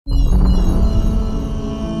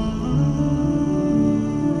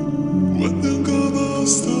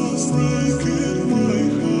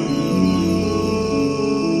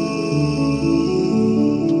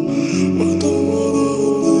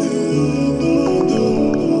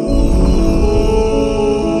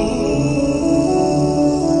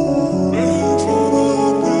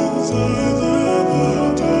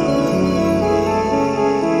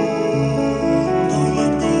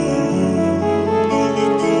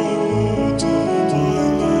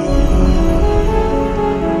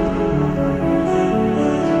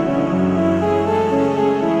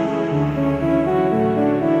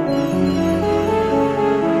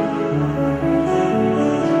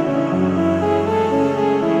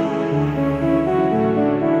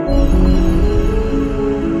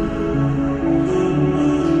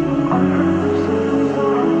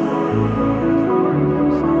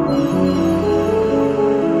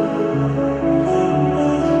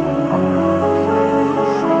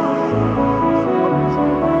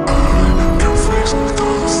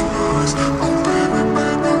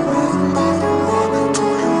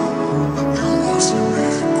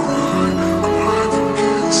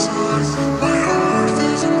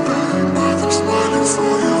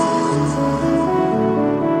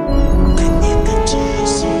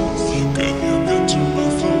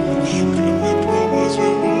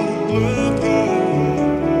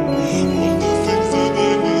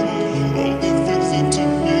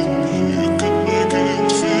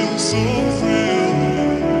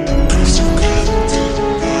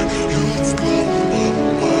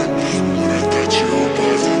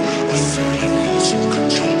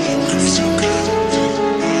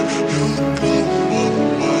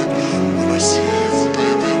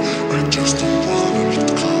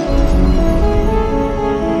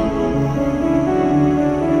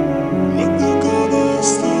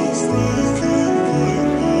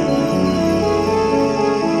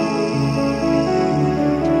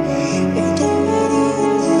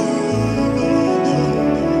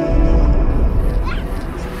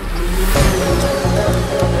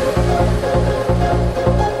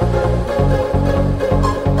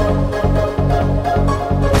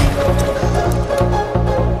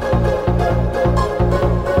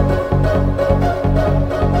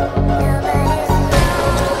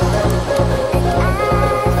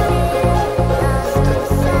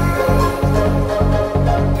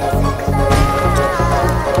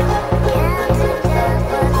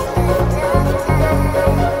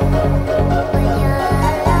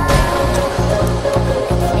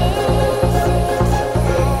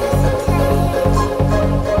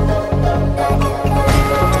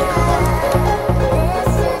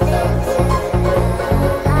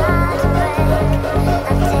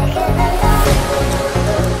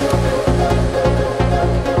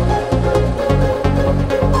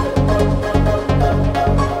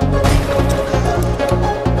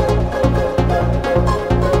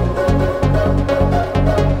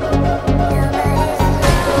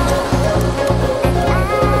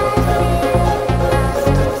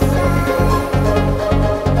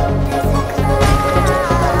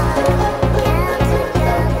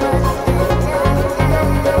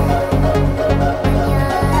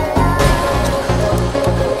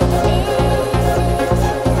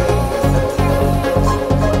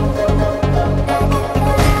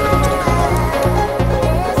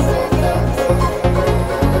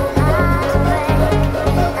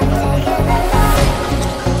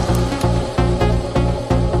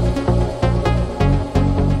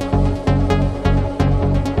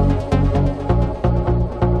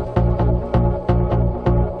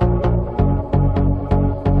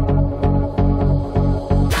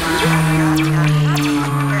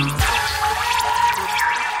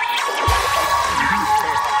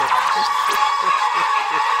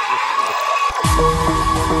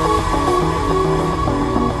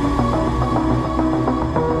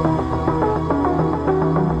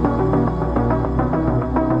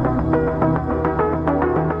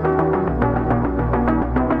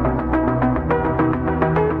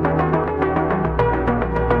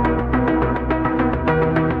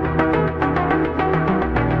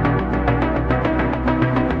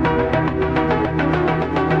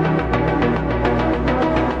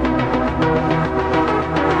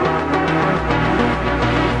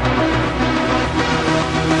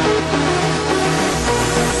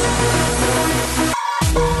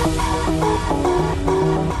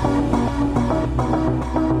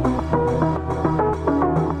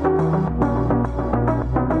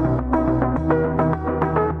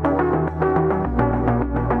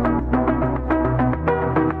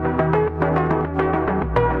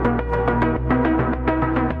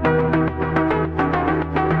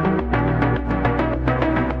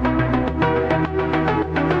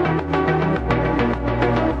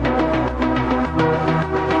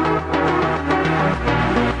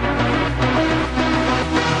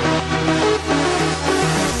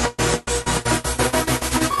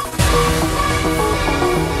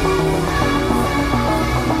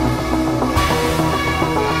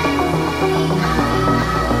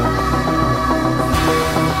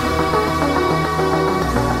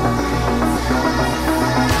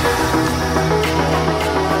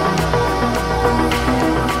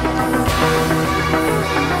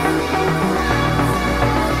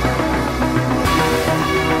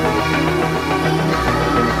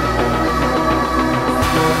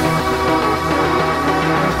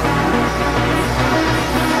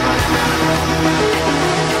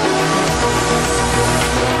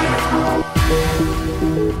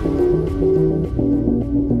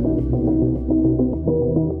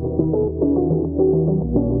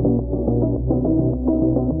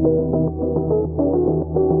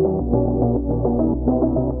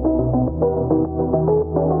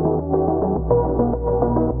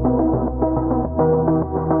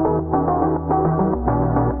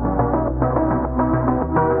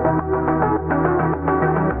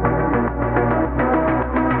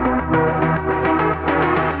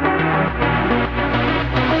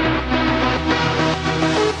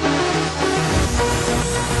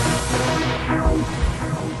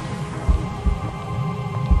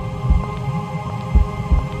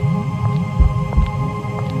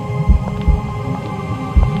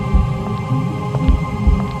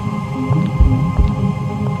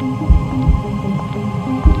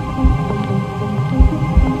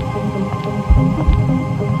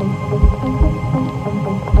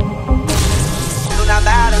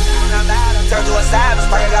Turn to a savage,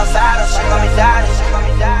 sparking outside her. She gon' be dying.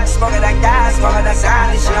 Smoking that gas, smoking that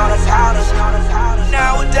Sandy. She on the powder.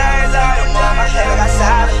 Nowadays I am on my head, got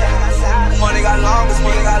savage. Money got longer,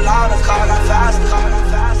 money got louder, car got faster.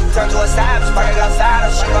 Turn to a savage, sparking outside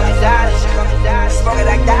her. She gon' be dying. Smoking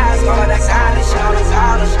that gas, smoking that Sandy. She on the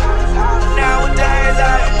powder. Nowadays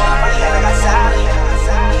I am on my head, got savage.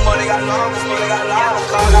 Money got longer, money got louder,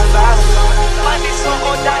 car got faster. Money so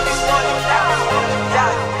good that it's money down.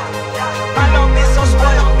 I don't miss so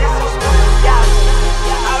spoiled, yeah.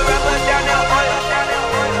 I rubber down that oil,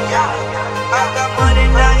 yeah. I got money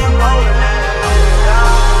down your road, yeah.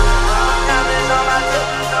 Diamonds on my tip,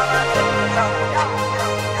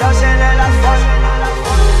 y'all say that I fuck,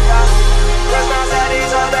 yeah. Cause now that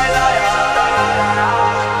he's on that lawyer,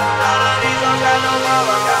 these don't got no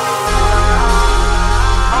mama, yeah.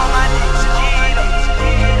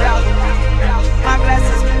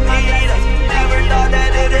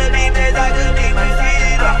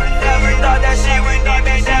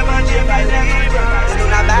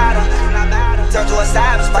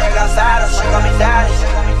 sparking outside, she got me daddy.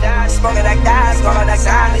 Smoking that gas, smoking that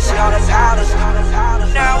candy, she on the powder.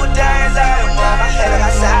 Nowadays, I am on my head, I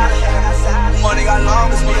got salad. Money got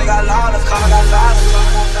longest, money got longest, car got louder.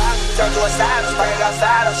 Turned to a savage, sparking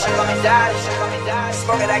outside, she got me daddy.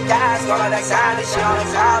 Smoking that gas, smoking that candy, she on the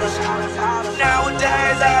powder.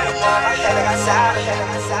 Nowadays, I am on my head, I got salad.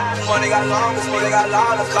 Money got longest, money got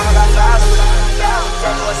longest, car got louder.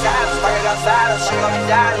 Turned to a savage, sparking outside, she got me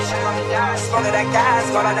daddy. Smoking that gas,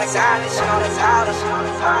 smoking that candy, she on the powder.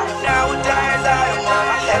 Nowadays, I am on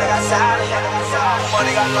my head, I got salad.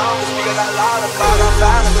 Money got longest, money got longest, car got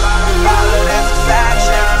louder. All of that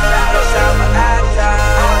satisfaction, no sound for actor.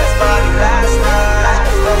 This money last night,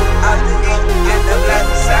 I did eat, get the black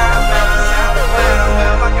sound. When I'm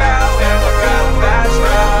with my girl,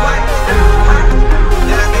 bachelor.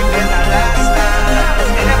 Then I make dinner last night.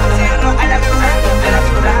 And I put you know I love you right, then I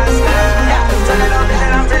do last night. Turn it on,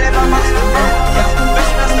 and I'm feeling my monster.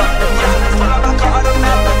 Bitch, let's start. Pull up my car on the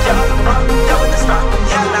map, yo, with the start.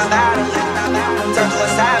 Now matter. Turn to a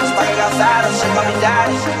savage, sparking outside, she got me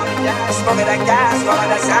daddy. Smoking that gas, smoking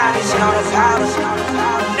that candy, she on the powder.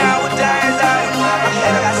 Nowadays, I am on my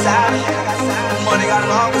head, I got salad. Money got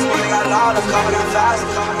longest, money got longest, coming out fast.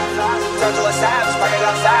 Turn to a savage, sparking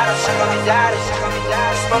outside, she got me daddy.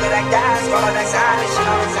 Smoking that gas, smoking that candy, she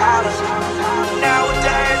on the powder.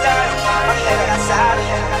 Nowadays, I am on my head, I got salad.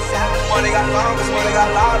 Money got longest, money got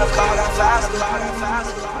longest, coming out fast.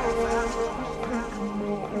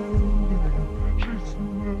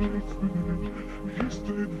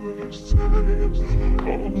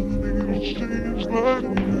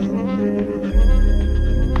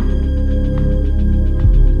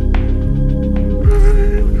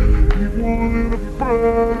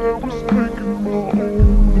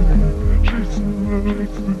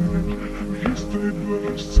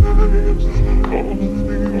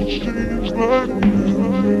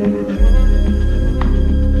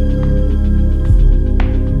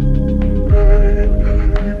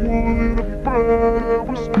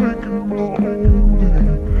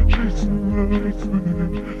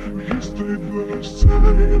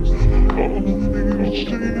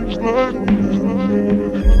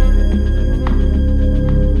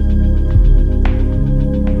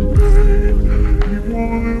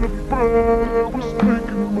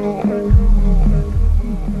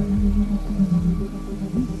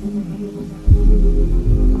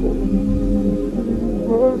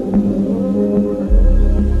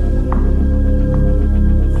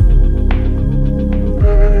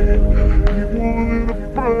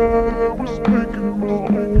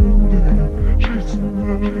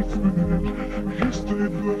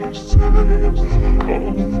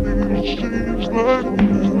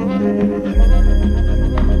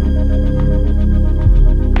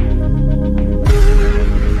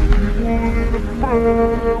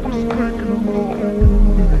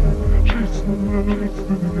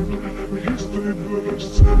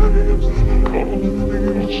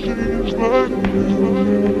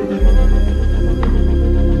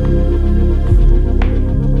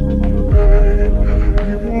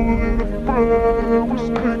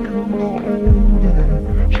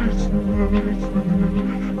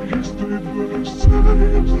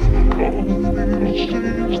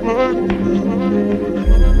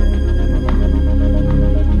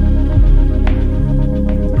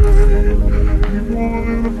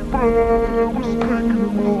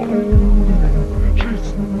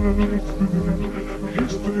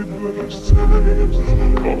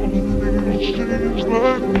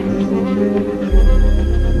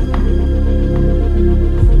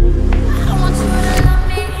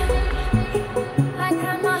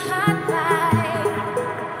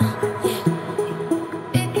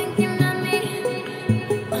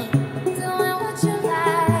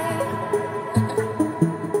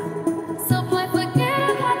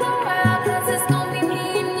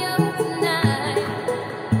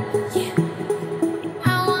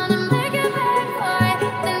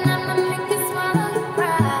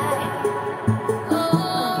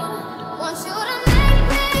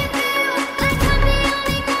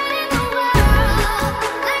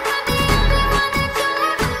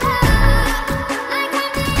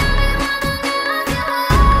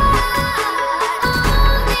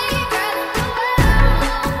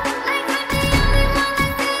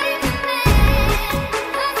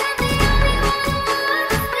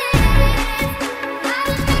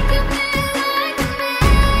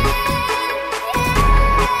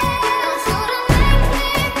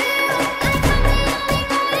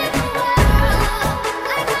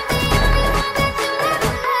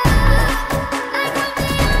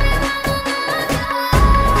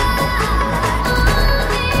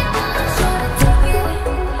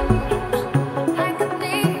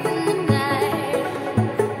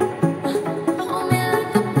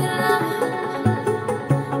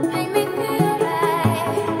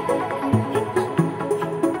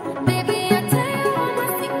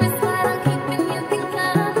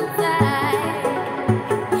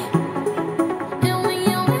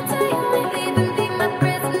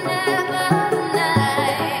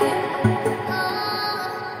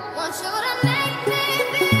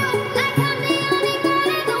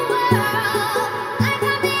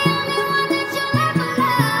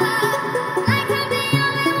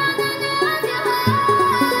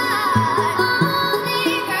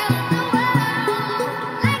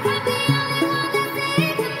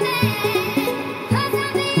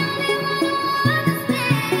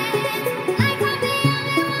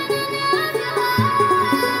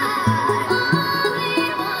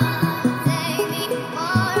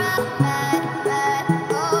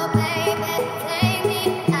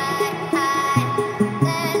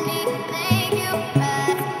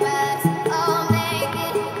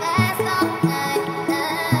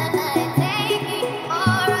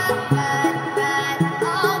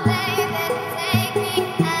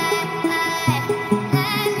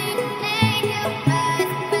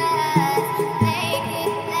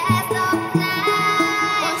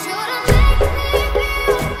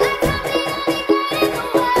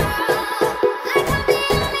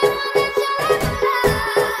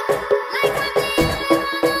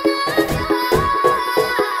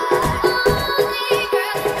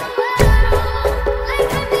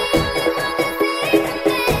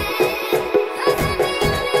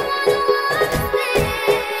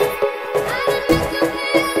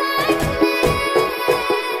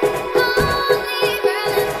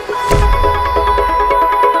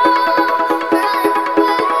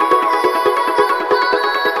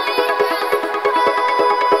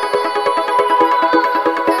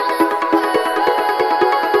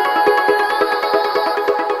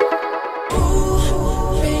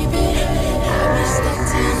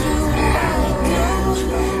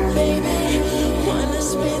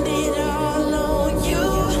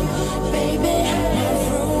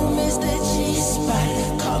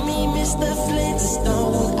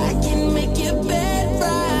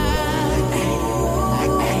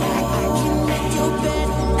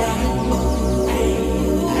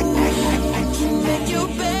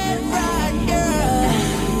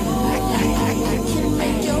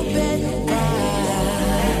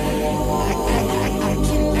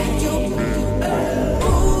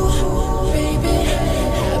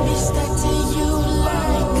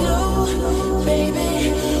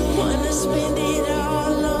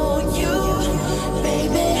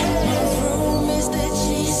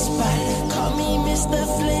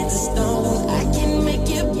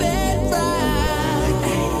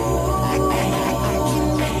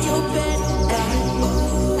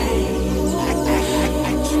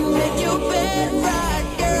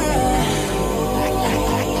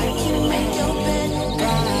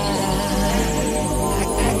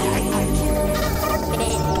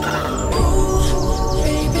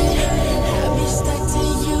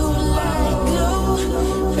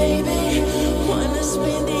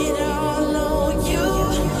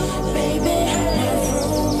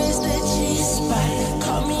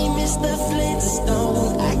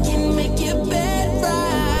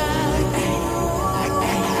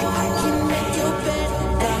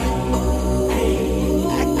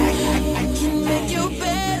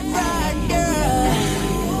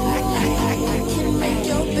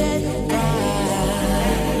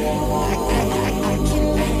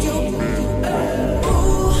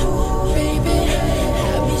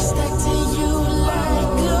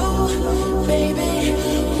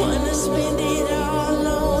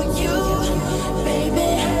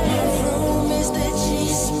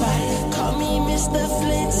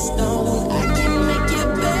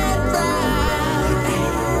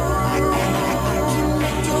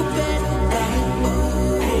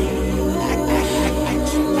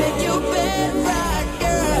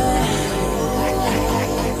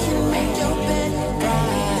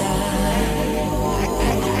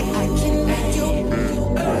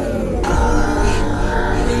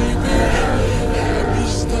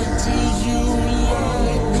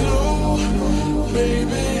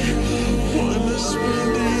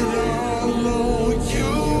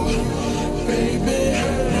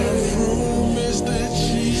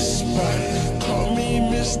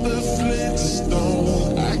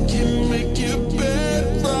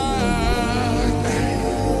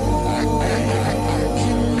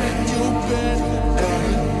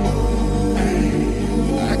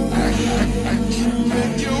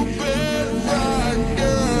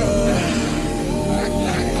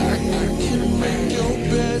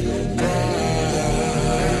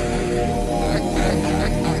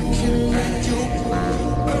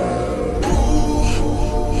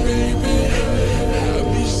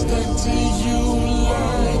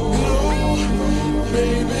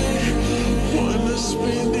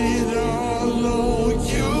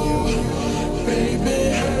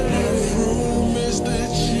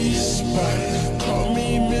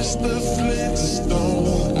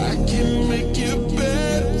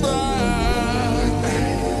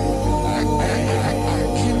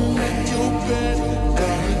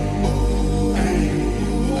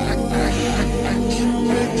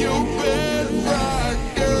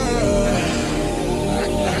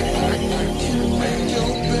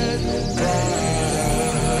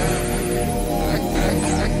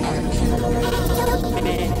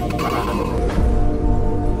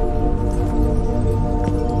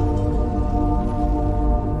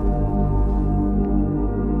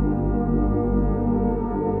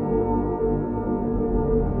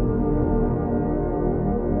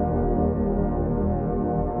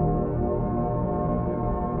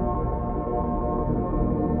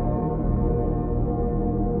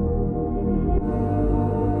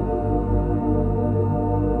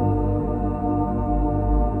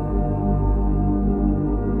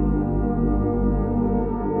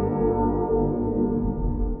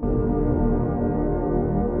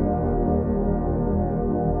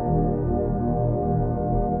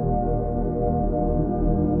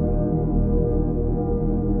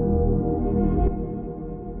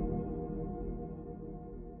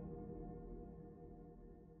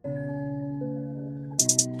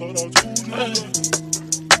 So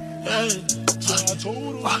I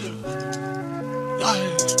told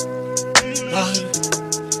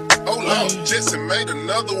Hold on, Jesse made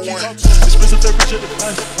another one. Expensive temperature the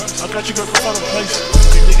price. I got you girl come out of place.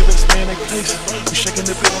 Big nigga better stay in that place. We shaking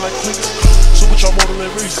the building like clicks. Supercharged motor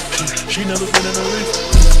like race. She never been in a race.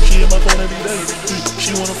 She in my phone every day.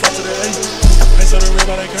 She wanna fly to the A. Pace out the red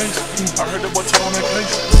by that case. I heard the boy tell on that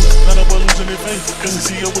case. None of us losing their face. Cause the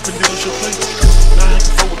CEO whipping dealership plate. Now I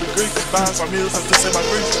can fuck with the great. Buying some meals, I still say my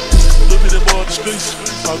grace. Look at that boy the space.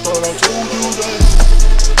 I thought I told you that.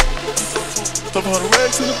 Stuff 100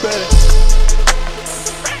 rags in the bag.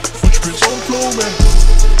 Which Prince on the floor, man?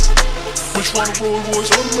 Which one of Rolls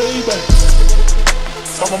Royce on the Maybach?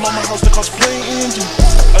 By my mama house that cost plain engine.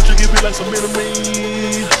 I just give it like some minute.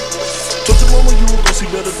 Told your mama you gon' see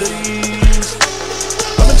better days.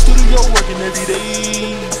 I'm in the studio working every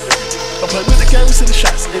day. I play with the cameras and the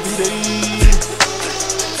shots every day.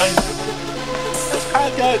 I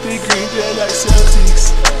got the green jet like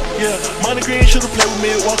Celtics. Yeah, money green should've played with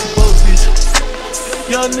Milwaukee Bucks, bitch.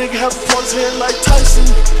 Young nigga have a point head like Tyson.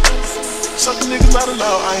 Suckin' niggas not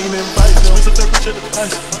allowed, I ain't invite them. It's a temperature the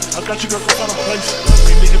price. I got you girl come out of place.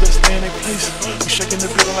 Big nigga better stay in that place. We shaking the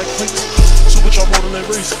building like clicks. Supercharged motor like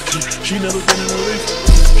race. She never been in a race.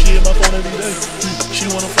 She in my phone every day. She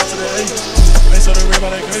wanna fly to the A. Pace out the red by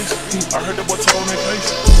that case. I heard the boy tell on that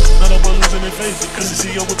case. None of us losing their face. Cause the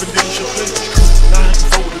CEO whipping dealership plate. Now I can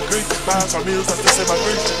fuck with the great. Buying some meals, I still say my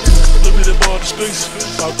grace. Look at that boy the space.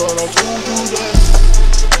 I thought I told you that.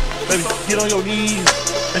 Baby, get on your knees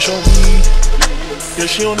and show me. Yeah,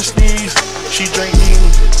 she on the sneeze. She drink me.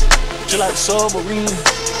 Just like a submarine.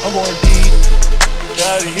 I'm going deep.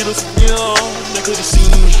 Gotta hit us, they could've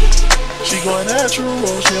seen. She going natural,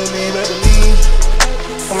 she don't need Maybelline.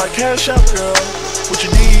 I'm like, cash out, girl, what you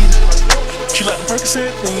need? She like the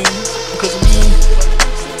Percocet things, because of me.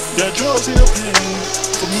 Yeah, drugs heal pain,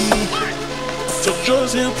 for me. So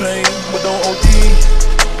drugs heal pain, but don't OD.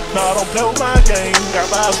 Nah, I don't play with my game, got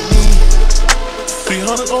vibes with me.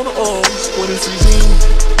 300 on the O's, when it's freezing.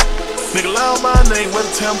 Nigga lie on my name, where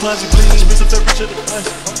the town punch you please. Expensive temperature the price.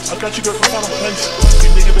 I got you girl come out of place.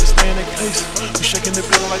 Big nigga better stay in that place. We shaking the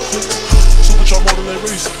building like clicks. Supercharged motor like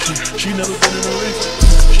race. She never been in a race.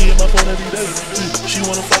 She in my phone every day. She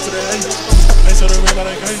wanna fly to the A. Pace out the red by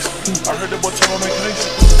that case. I heard that boy tell on that case.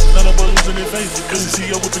 None of us losing their face. Cause the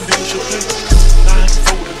CEO whipping dealership plate. Now I can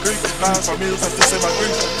fuck with the great. Buying some meals, I still say my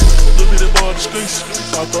grace. Look at that boy disgrace.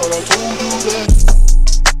 I thought I told you that.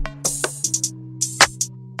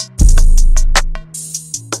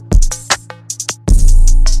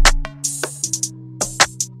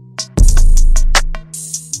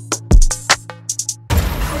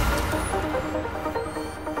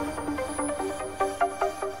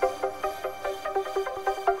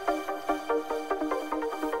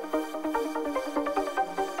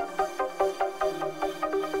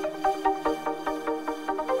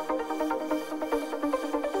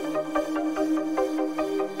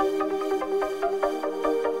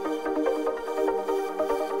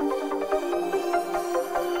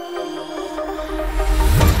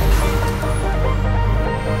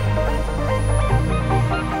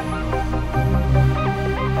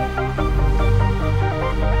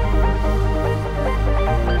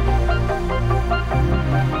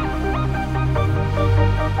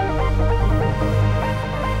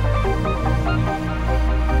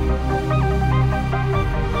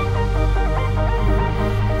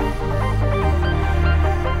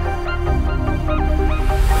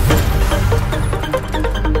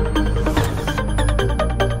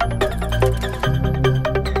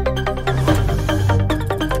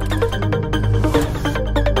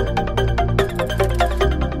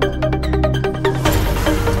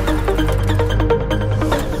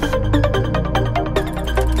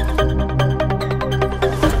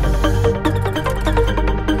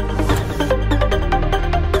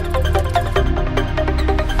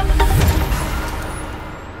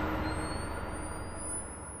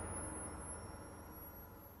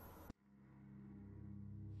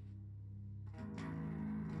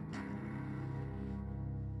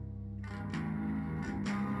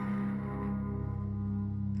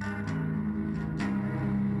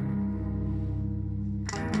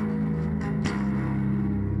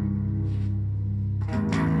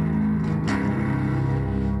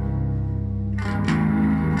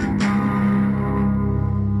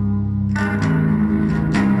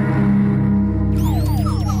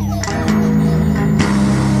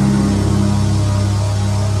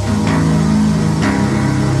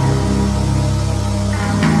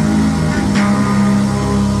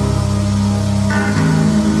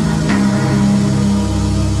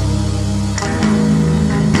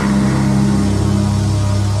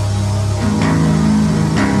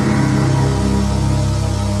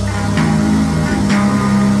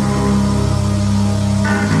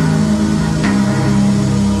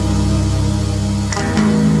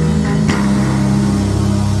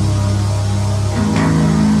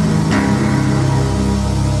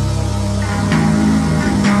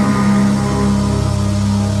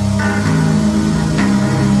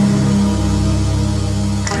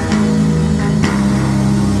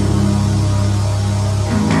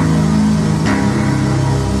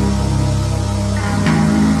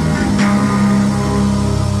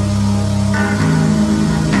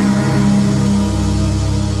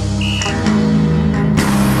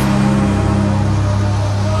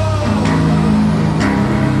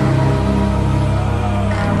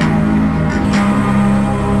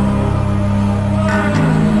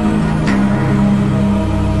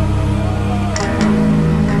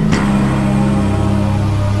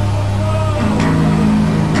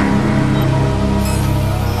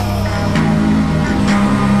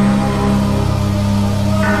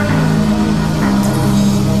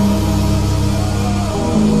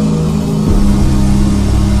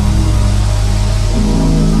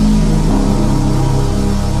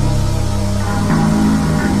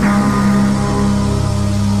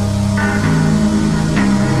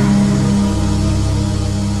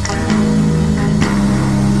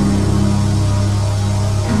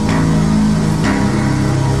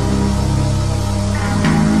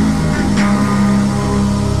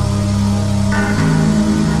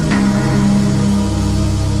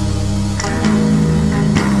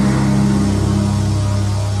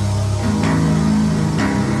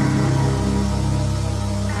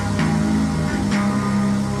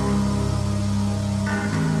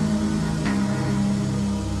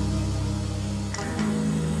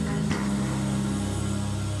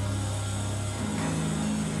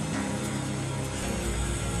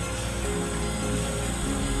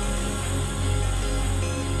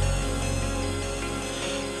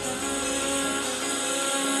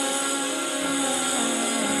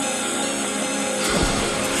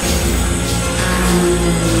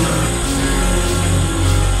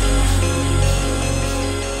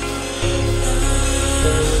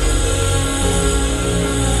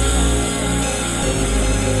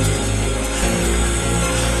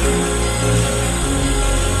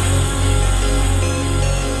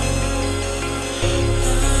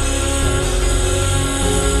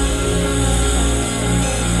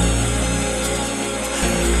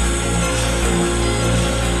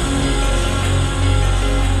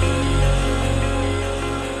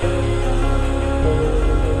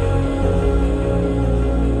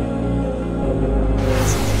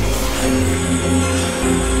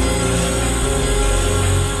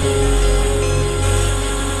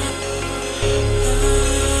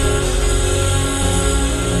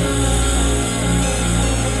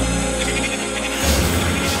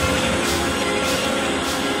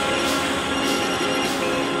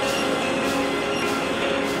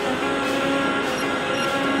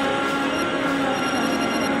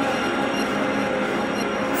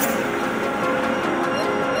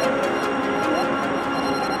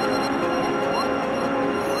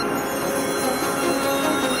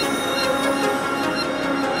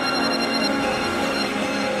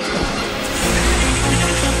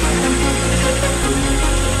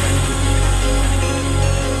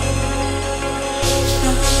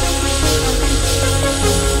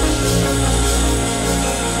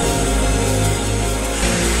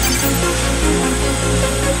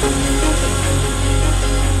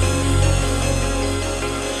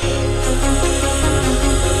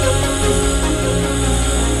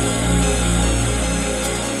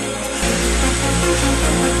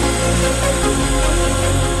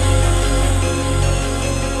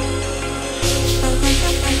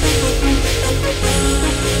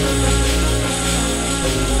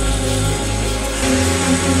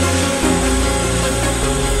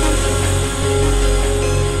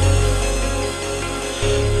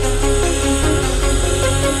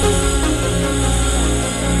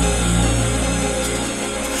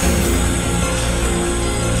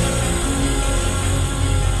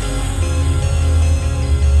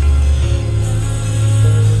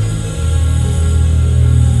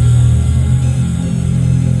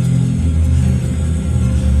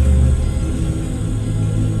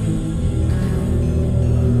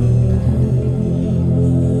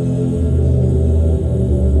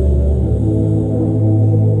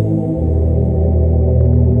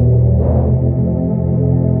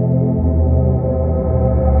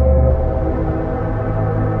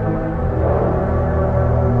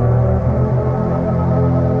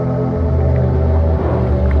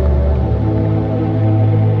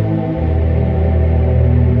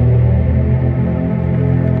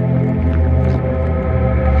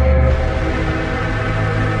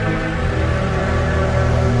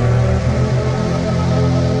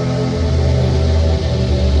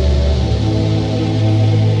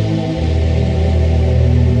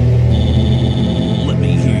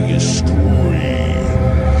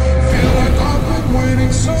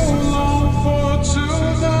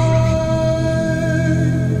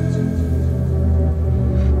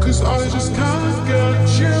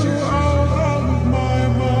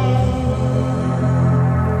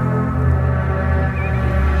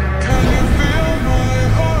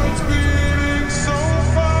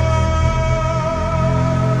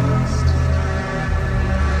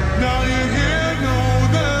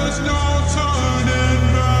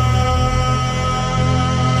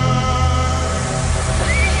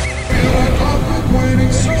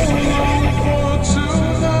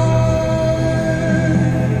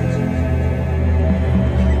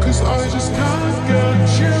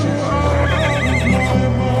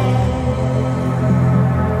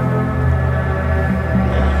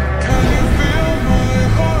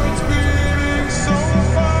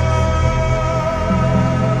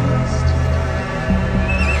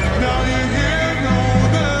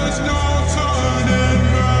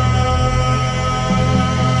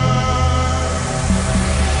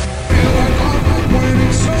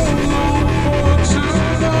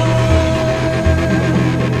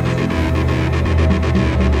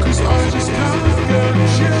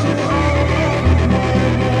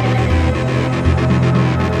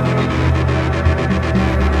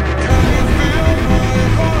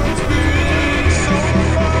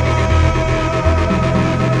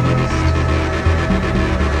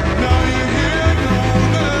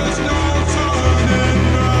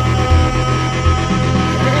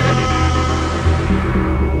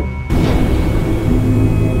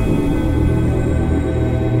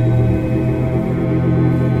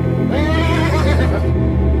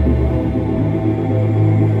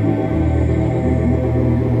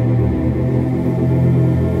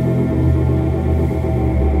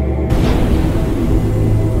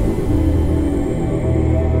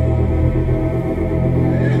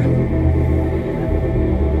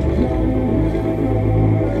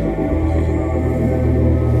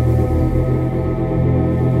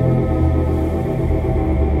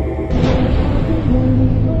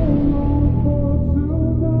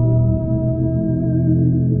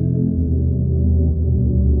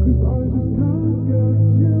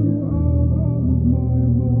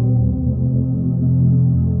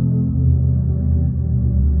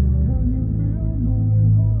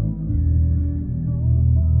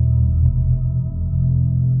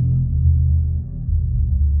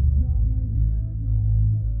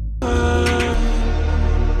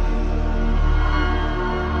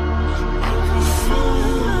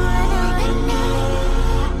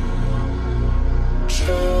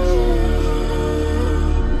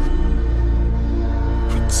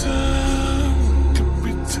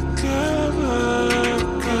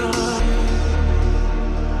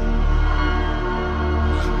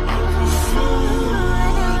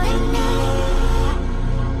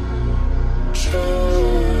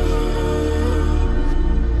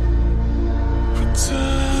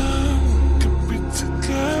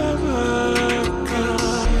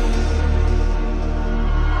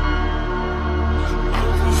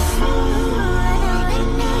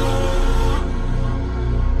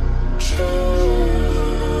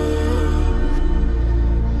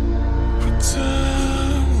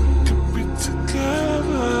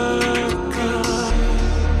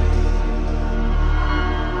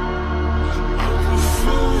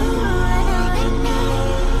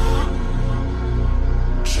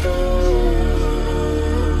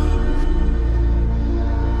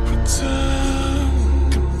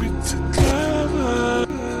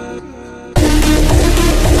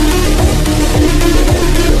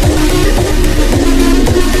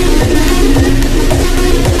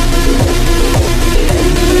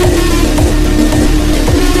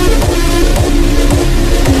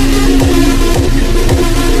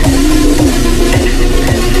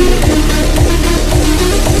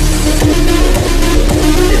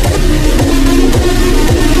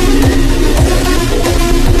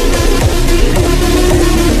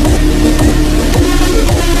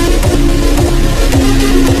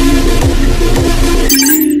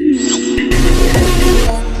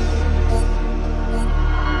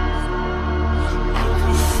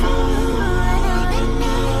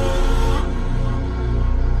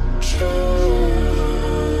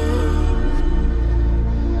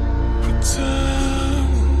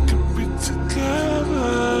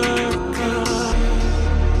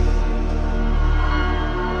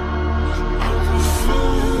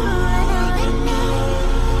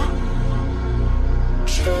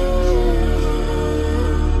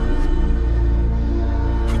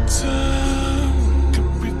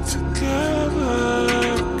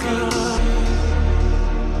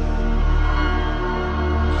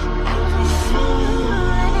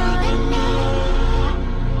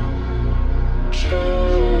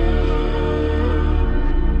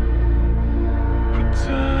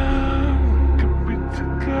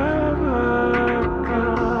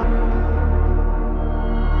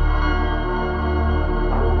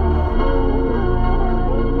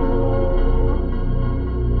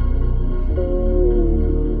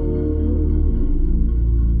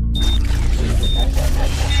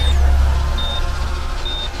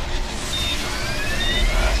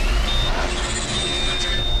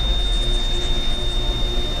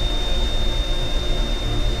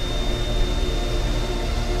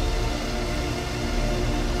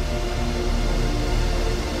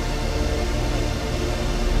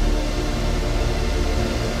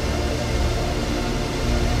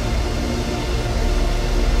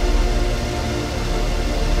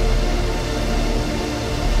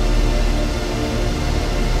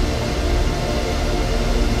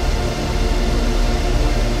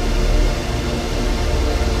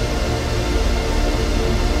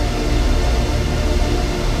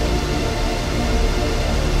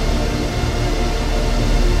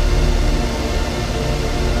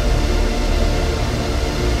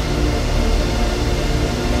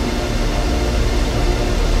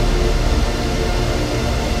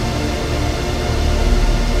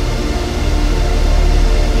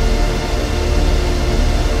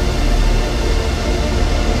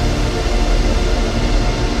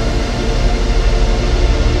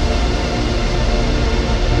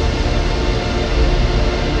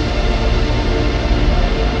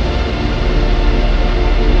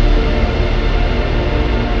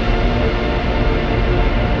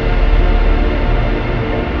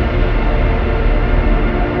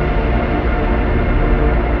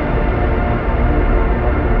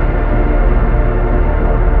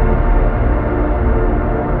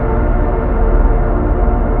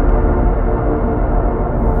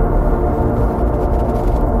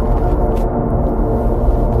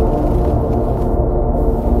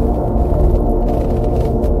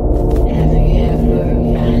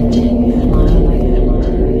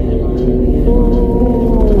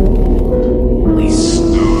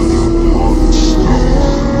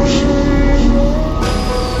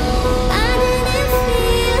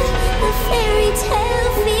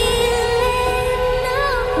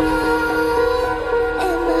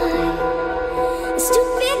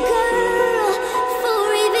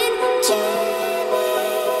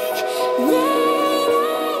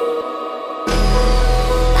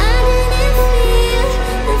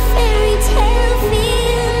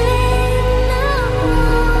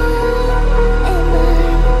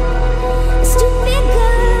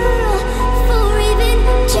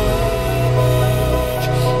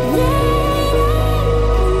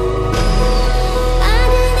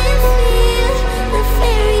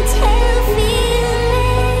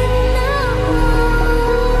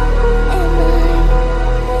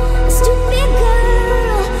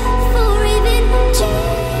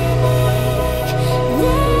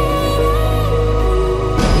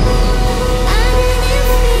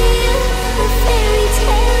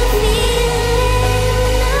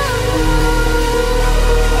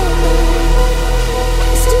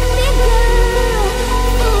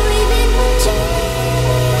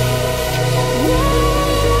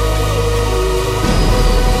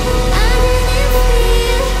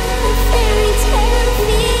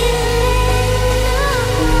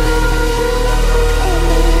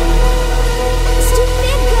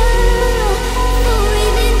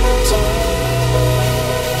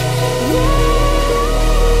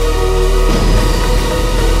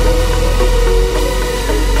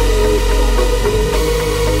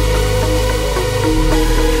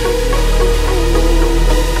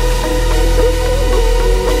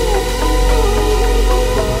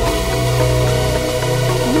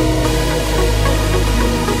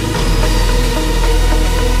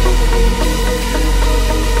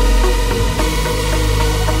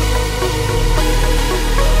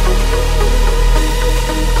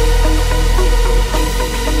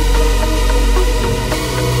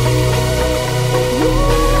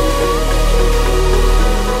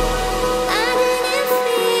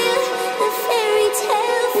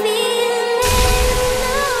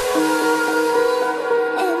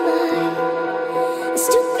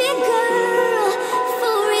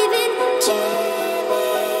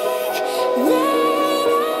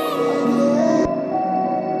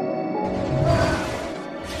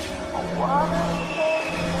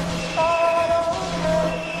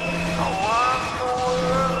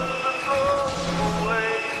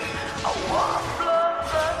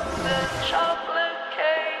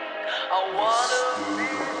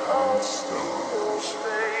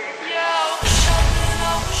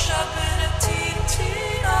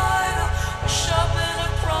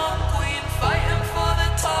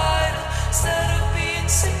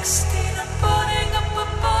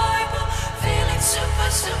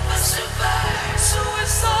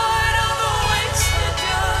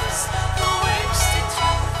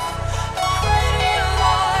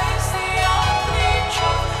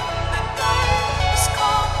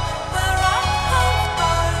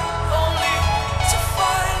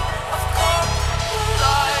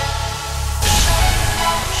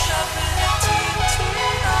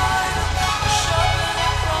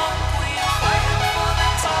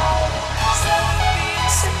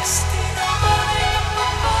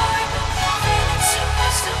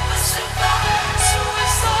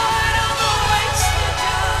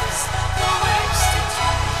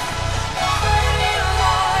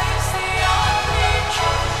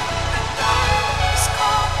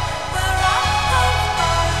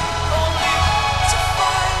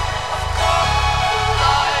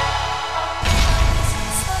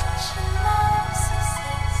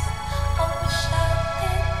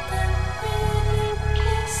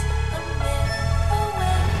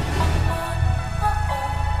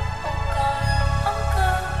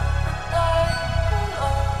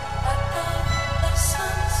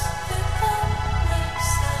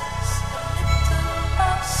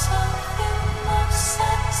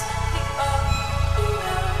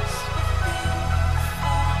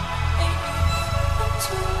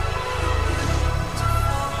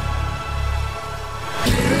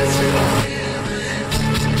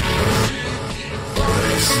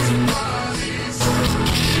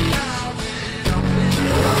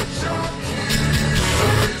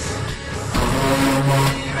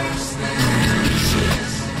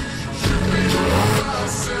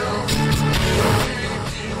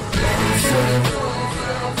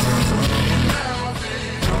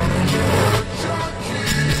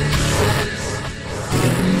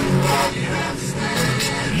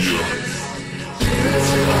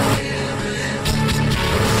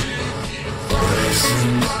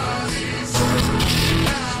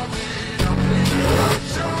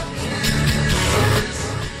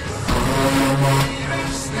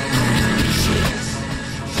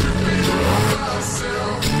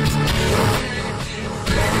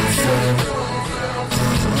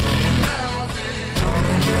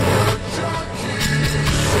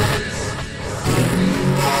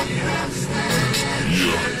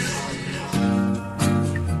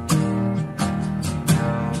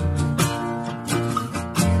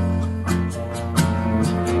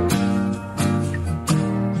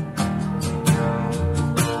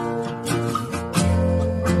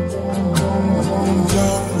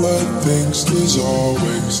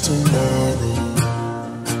 tomorrow.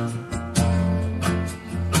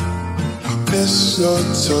 I miss your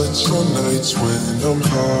touch on nights when I'm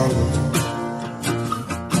hollow.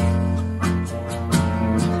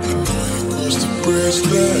 I know you crossed the bridge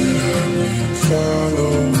that I didn't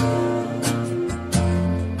follow.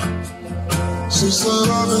 Since the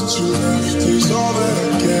love that you left is all that I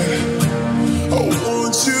get, I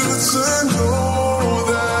want you to know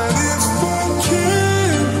that if I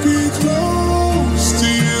can't be close to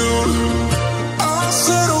you, I'll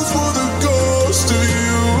settle for the ghost of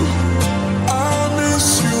you. I miss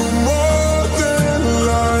you more than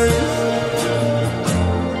life.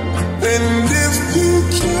 And if you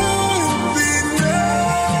can't be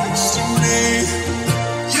next to me,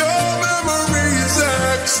 your memory is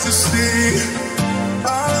ecstasy. I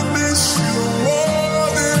miss you more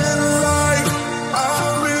than life. I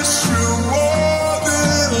miss you more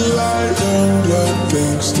than life. Young blood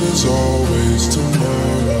thinks there's always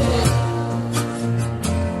tomorrow.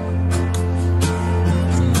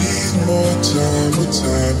 I need more time, but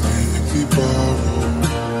time can't be borrowed.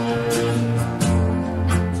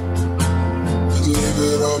 I'd leave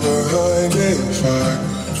it all behind if I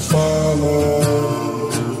could follow.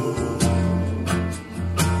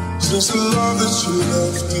 Since the love that you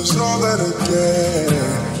left is all that I get,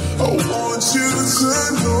 I want you to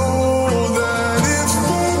know that if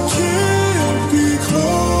I can't be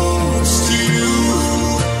close to you,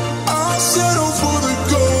 I'll settle for the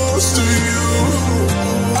ghost of you.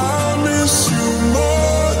 I miss you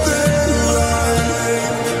more than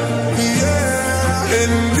life, yeah.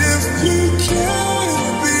 And if you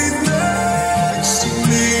can't be next to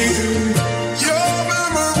me, your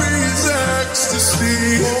memory is ecstasy.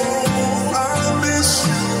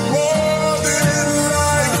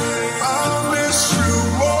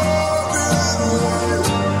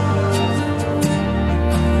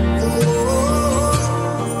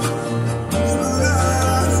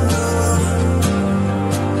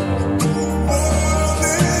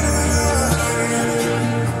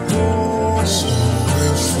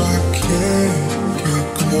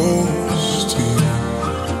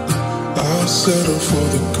 Settle for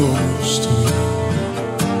the ghost of you.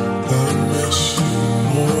 I miss you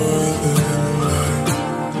more than life.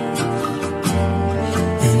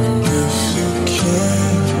 And if you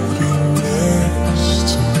can't be next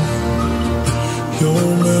to me, your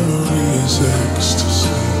memory is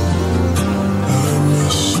ecstasy. I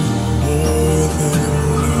miss you more than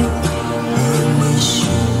life. I miss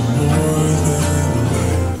you more than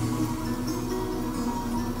life.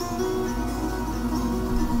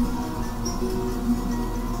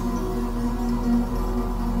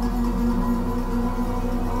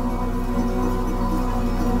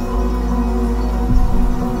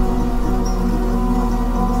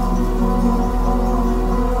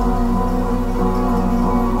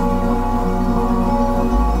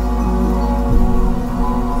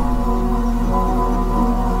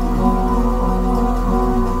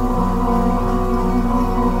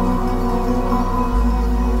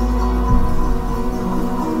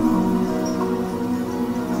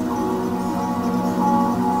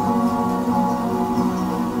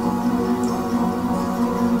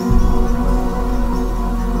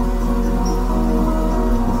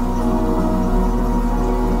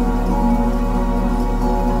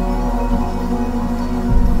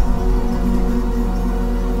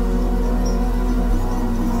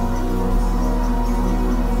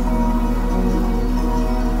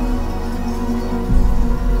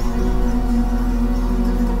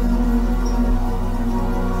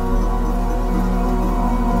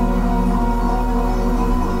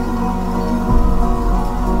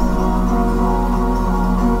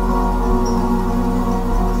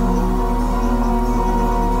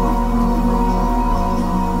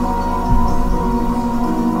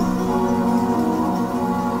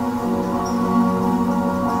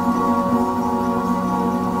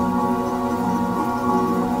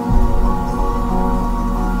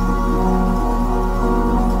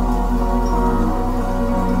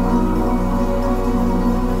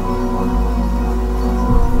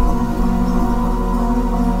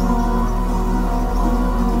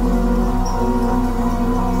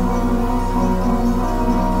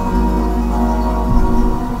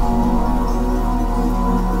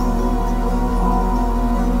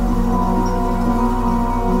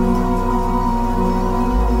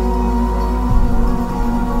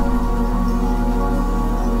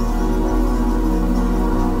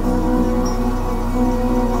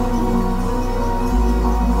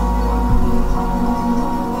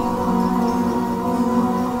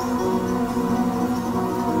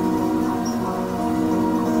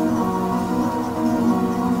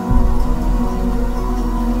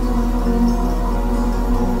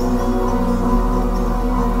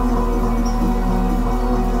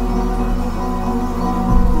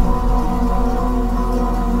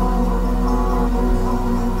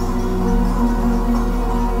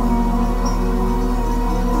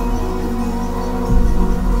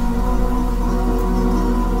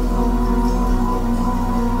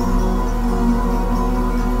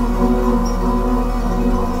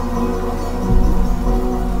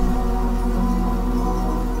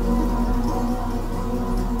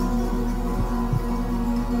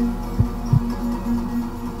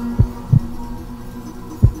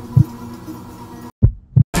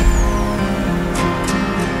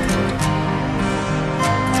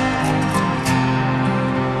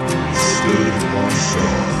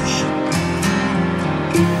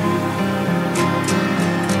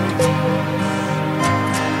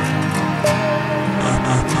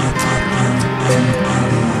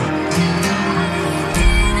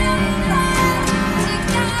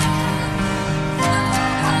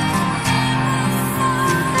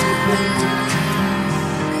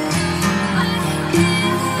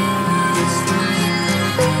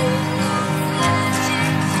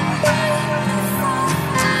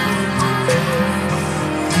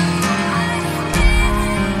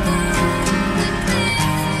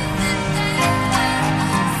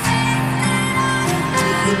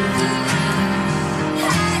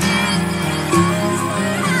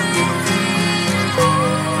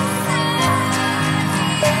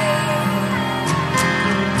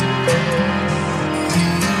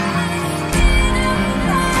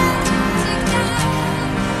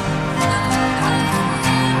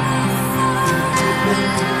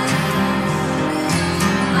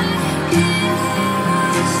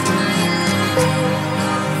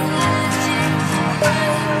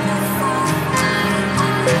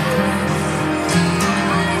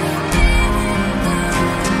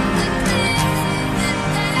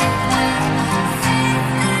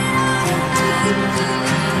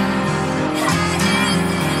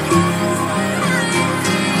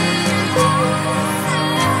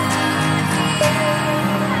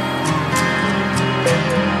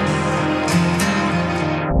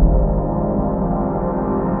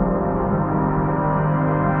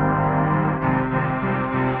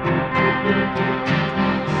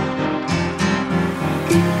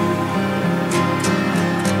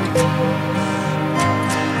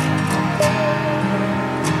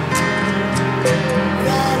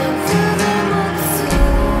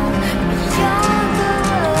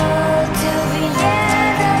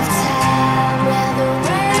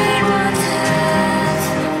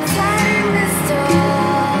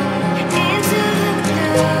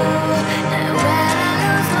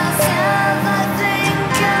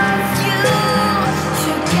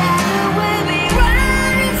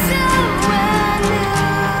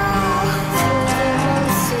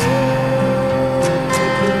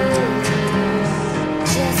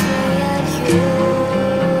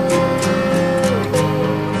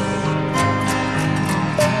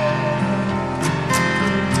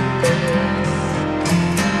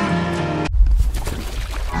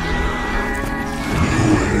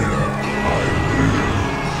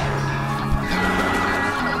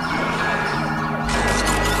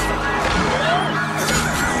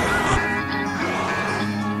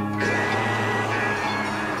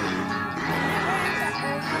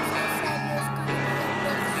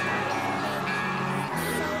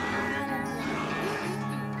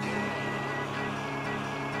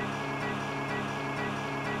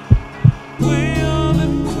 We